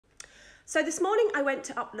So this morning I went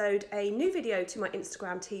to upload a new video to my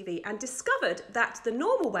Instagram TV and discovered that the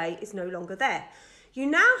normal way is no longer there. You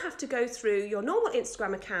now have to go through your normal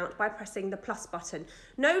Instagram account by pressing the plus button,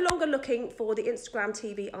 no longer looking for the Instagram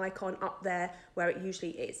TV icon up there where it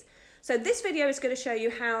usually is. So this video is going to show you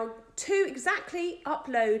how to exactly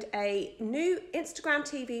upload a new Instagram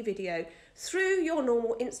TV video through your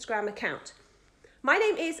normal Instagram account. My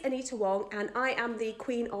name is Anita Wong and I am the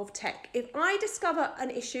Queen of Tech. If I discover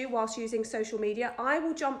an issue whilst using social media, I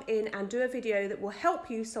will jump in and do a video that will help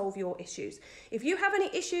you solve your issues. If you have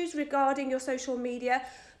any issues regarding your social media,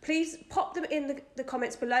 please pop them in the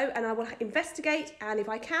comments below and I will investigate, and if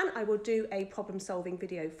I can, I will do a problem solving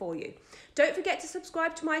video for you. Don't forget to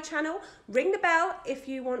subscribe to my channel, ring the bell if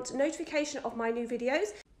you want notification of my new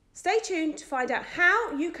videos. Stay tuned to find out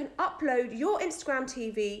how you can upload your Instagram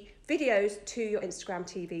TV videos to your Instagram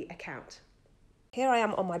TV account. Here I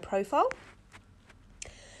am on my profile.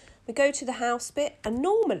 We go to the house bit, and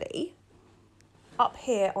normally up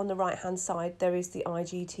here on the right hand side there is the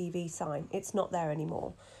IGTV sign. It's not there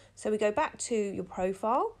anymore. So we go back to your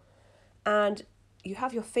profile and you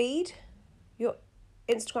have your feed, your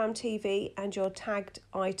Instagram TV and your tagged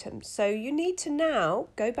items. So you need to now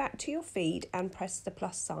go back to your feed and press the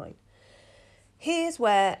plus sign. Here's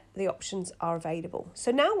where the options are available. So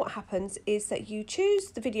now what happens is that you choose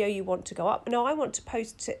the video you want to go up. Now I want to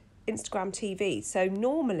post to Instagram TV. So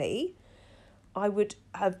normally I would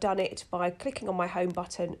have done it by clicking on my home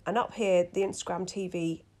button, and up here the Instagram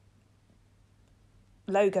TV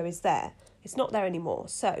logo is there. It's not there anymore.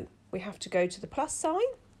 So we have to go to the plus sign.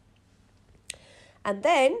 And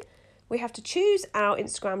then we have to choose our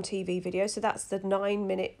Instagram TV video. So that's the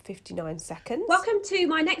 9-minute 59 seconds. Welcome to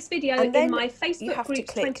my next video in my Facebook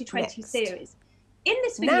Groups 2020 series. In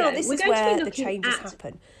this video, now this is where the changes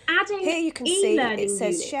happen. Here you can see it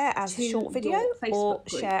says share as a short video or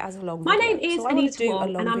share as a long video. My name is Anita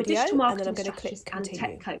Wong and I'm a digital marketing and strategist and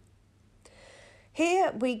tech coach.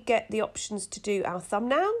 Here we get the options to do our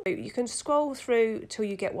thumbnail. You can scroll through till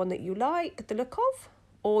you get one that you like the look of,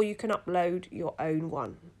 or you can upload your own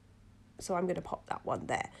one. So I'm going to pop that one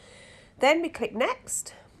there. Then we click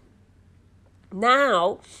next.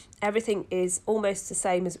 Now everything is almost the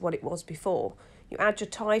same as what it was before. You add your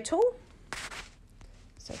title.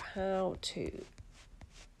 So how to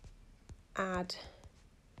add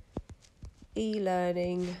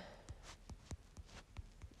e-learning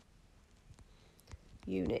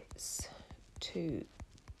units to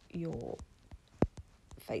your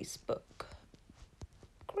Facebook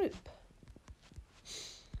group.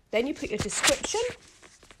 Then you put your description.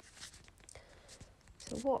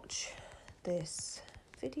 So watch this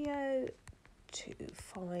video to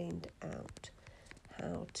find out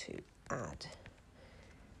how to add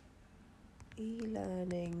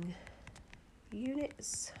e-learning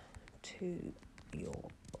units to your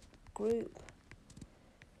group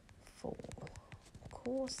for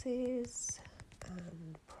courses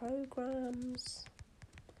and programs,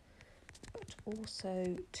 but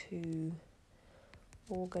also to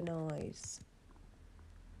organise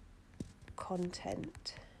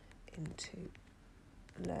content into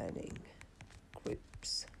learning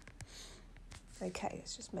groups. Okay,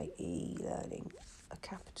 let's just make e-learning a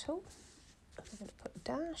capital. I'm going to put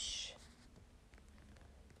dash.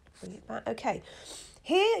 Bring it back. Okay,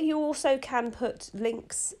 here you also can put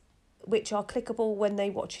links which are clickable when they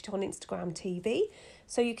watch it on Instagram TV.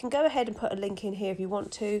 So you can go ahead and put a link in here if you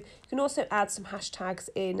want to. You can also add some hashtags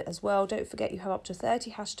in as well. Don't forget you have up to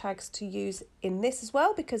 30 hashtags to use in this as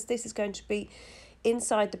well, because this is going to be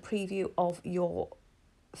inside the preview of your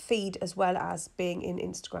feed as well as being in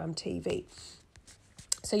Instagram TV.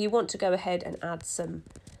 So you want to go ahead and add some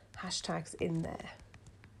hashtags in there.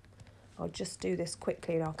 I'll just do this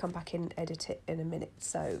quickly and I'll come back and edit it in a minute.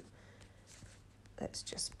 So let's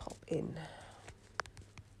just pop in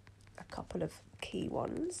a couple of key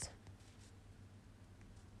ones.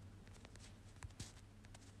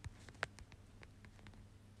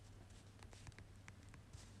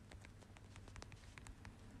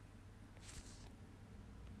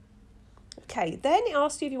 Okay, then it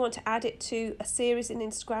asks you if you want to add it to a series in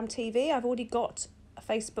Instagram TV. I've already got a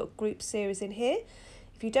Facebook group series in here.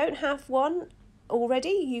 If you don't have one already,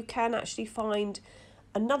 you can actually find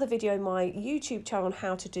another video on my YouTube channel on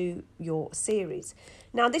how to do your series.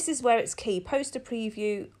 Now this is where it's key. Post a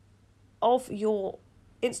preview of your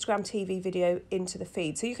Instagram TV video into the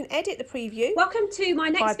feed. So you can edit the preview. Welcome to my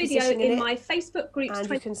next video in my Facebook Groups. And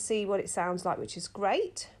you can see what it sounds like, which is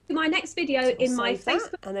great. My next video in my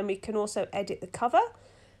Facebook. And then we can also edit the cover.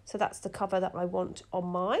 So that's the cover that I want on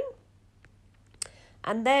mine.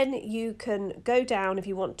 And then you can go down if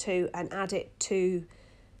you want to and add it to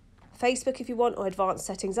Facebook if you want, or advanced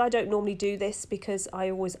settings. I don't normally do this because I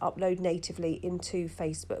always upload natively into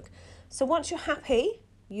Facebook. So once you're happy,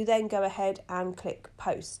 you then go ahead and click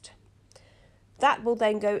post. That will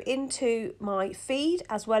then go into my feed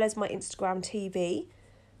as well as my Instagram TV.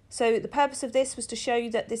 So the purpose of this was to show you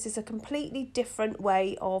that this is a completely different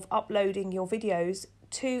way of uploading your videos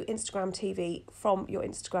to Instagram TV from your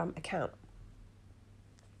Instagram account.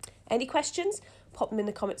 Any questions? Pop them in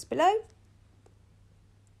the comments below.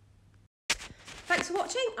 Thanks for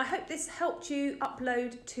watching. I hope this helped you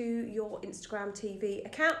upload to your Instagram TV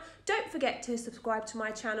account. Don't forget to subscribe to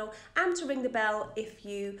my channel and to ring the bell if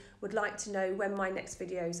you would like to know when my next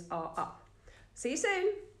videos are up. See you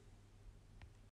soon.